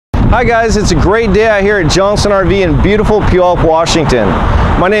Hi guys, it's a great day out here at Johnson RV in beautiful Puyallup, Washington.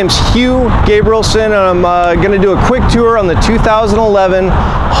 My name's Hugh Gabrielson and I'm going to do a quick tour on the 2011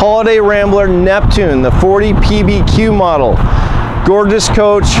 Holiday Rambler Neptune, the 40 PBQ model. Gorgeous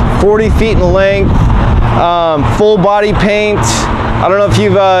coach, 40 feet in length, full body paint. I don't know if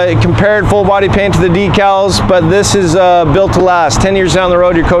you've compared full body paint to the decals, but this is built to last. 10 years down the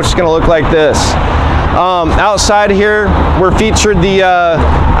road, your coach is going to look like this. Outside here, we're featured the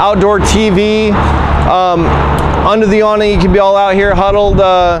outdoor TV. Under the awning, you can be all out here huddled,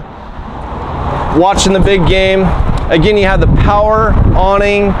 watching the big game. Again, you have the power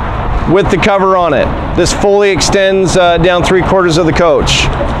awning with the cover on it. This fully extends down 3/4 of the coach.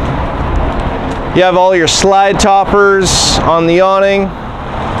 You have all your slide toppers on the awning,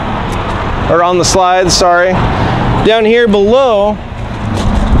 or on the slides, sorry. Down here below,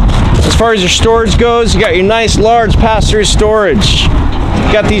 as far as your storage goes, you got your nice large pass-through storage.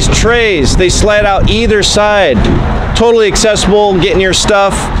 You got these trays, they slide out either side. Totally accessible, getting your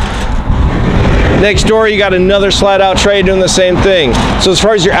stuff. Next door, you got another slide-out tray doing the same thing. So as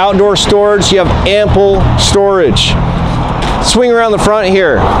far as your outdoor storage, you have ample storage. Swing around the front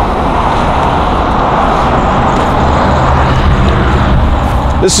here.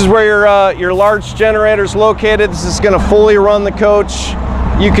 This is where your large generator is located. This is going to fully run the coach.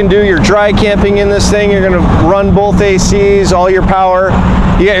 You can do your dry camping in this thing. You're going to run both ACs, all your power.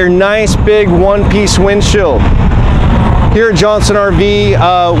 You got your nice big one-piece windshield. Here at Johnson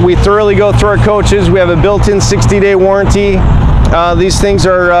RV, we thoroughly go through our coaches. We have a built-in 60-day warranty. These things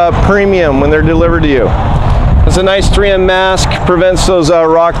are premium when they're delivered to you. It's a nice 3M mask, prevents those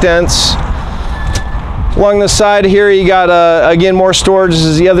rock dents. Along the side here, you got, again, more storage. This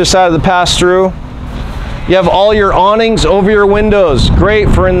is the other side of the pass-through. You have all your awnings over your windows. Great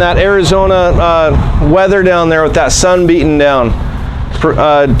for in that Arizona weather down there with that sun beating down.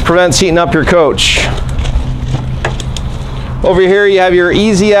 Prevents heating up your coach. Over here you have your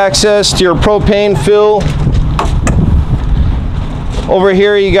easy access to your propane fill. Over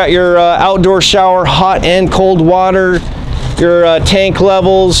here you got your outdoor shower, hot and cold water, your tank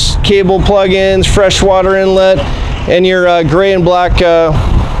levels, cable plug-ins, fresh water inlet, and your gray and black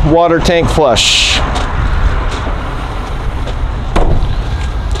water tank flush.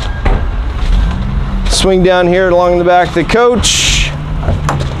 Swing down here along the back of the coach.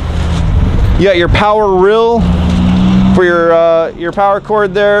 You got your power reel for your power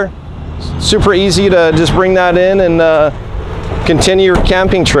cord there. Super easy to just bring that in and continue your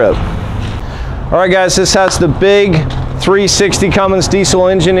camping trip. All right guys, this has the big 360 Cummins diesel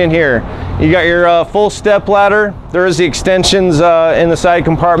engine in here. You got your full step ladder. There is the extensions in the side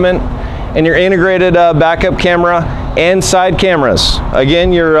compartment and your integrated backup camera and side cameras.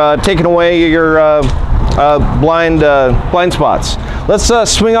 Again, you're taking away your blind spots.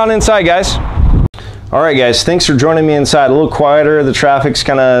 Let's swing on inside, guys. All right, guys, thanks for joining me inside. A little quieter, the traffic's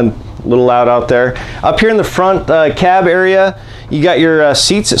kind of a little loud out there. Up here in the front cab area, you got your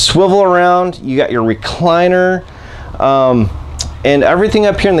seats that swivel around, you got your recliner, and everything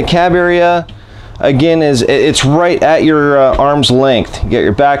up here in the cab area, again, it's right at your arm's length. You got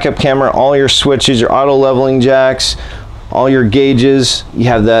your backup camera, all your switches, your auto leveling jacks, all your gauges. You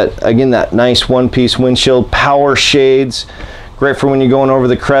have that, again, that nice one-piece windshield, power shades. Great for when you're going over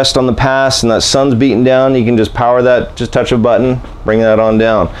the crest on the pass and that sun's beating down. You can just power that, just touch a button, bring that on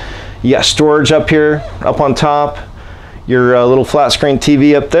down. You got storage up here, up on top. Your little flat screen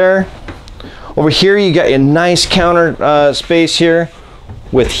TV up there. Over here, you got a nice counter space here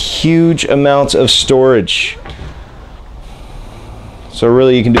with huge amounts of storage. So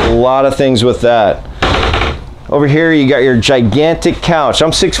really, you can do a lot of things with that. Over here, you got your gigantic couch.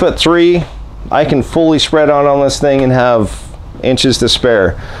 I'm 6'3". I can fully spread out on this thing and have inches to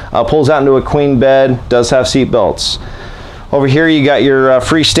spare. Pulls out into a queen bed, does have seat belts. Over here, you got your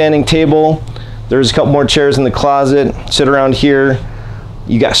freestanding table. There's a couple more chairs in the closet. Sit around here.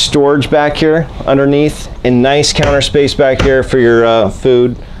 You got storage back here underneath and nice counter space back here for your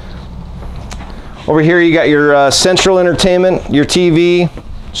food. Over here, you got your central entertainment, your TV,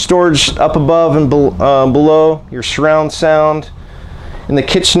 storage up above and below, your surround sound. In the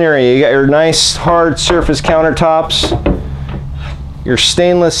kitchen area, you got your nice hard surface countertops, your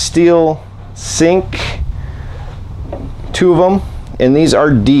stainless steel sink, 2 of them, and these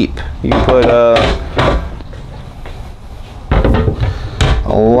are deep. You can put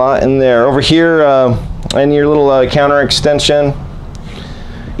a lot in there. Over here, and your little counter extension,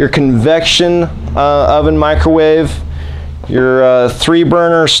 your convection oven microwave, your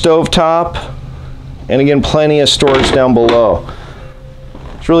 3-burner stovetop, and again, plenty of storage down below.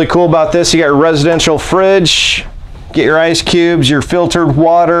 What's really cool about this, you got a residential fridge, get your ice cubes, your filtered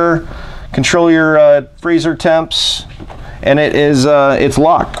water, control your freezer temps, and it's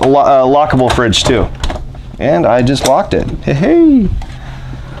locked, a lockable fridge too. And I just locked it. Hey.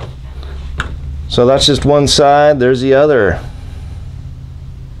 So that's just one side, there's the other.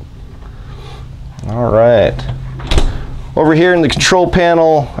 All right. Over here in the control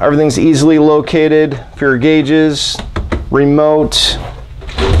panel, everything's easily located for your gauges, remote.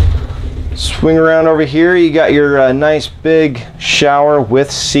 Swing around over here, you got your nice big shower with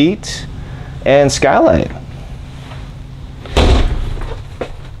seat and skylight.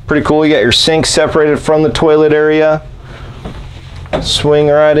 Pretty cool. You got your sink separated from the toilet area. Swing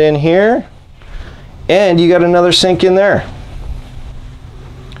right in here, and you got another sink in there.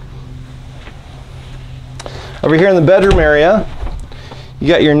 Over here in the bedroom area, you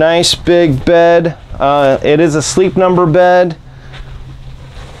got your nice big bed. It is a sleep number bed.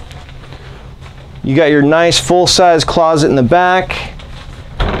 You got your nice full-size closet in the back,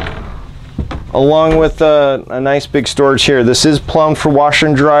 along with a nice big storage here. This is plumbed for washer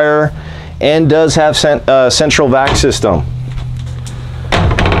and dryer and does have central vac system.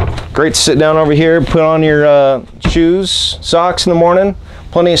 Great to sit down over here, put on your shoes, socks in the morning.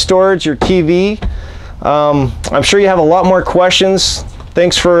 Plenty of storage, your TV. I'm sure you have a lot more questions.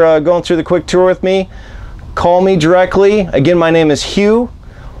 Thanks for going through the quick tour with me. Call me directly. Again, my name is Hugh.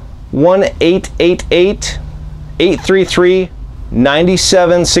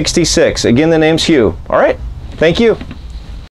 1-888-833-9766. Again, the name's Hugh. All right. Thank you.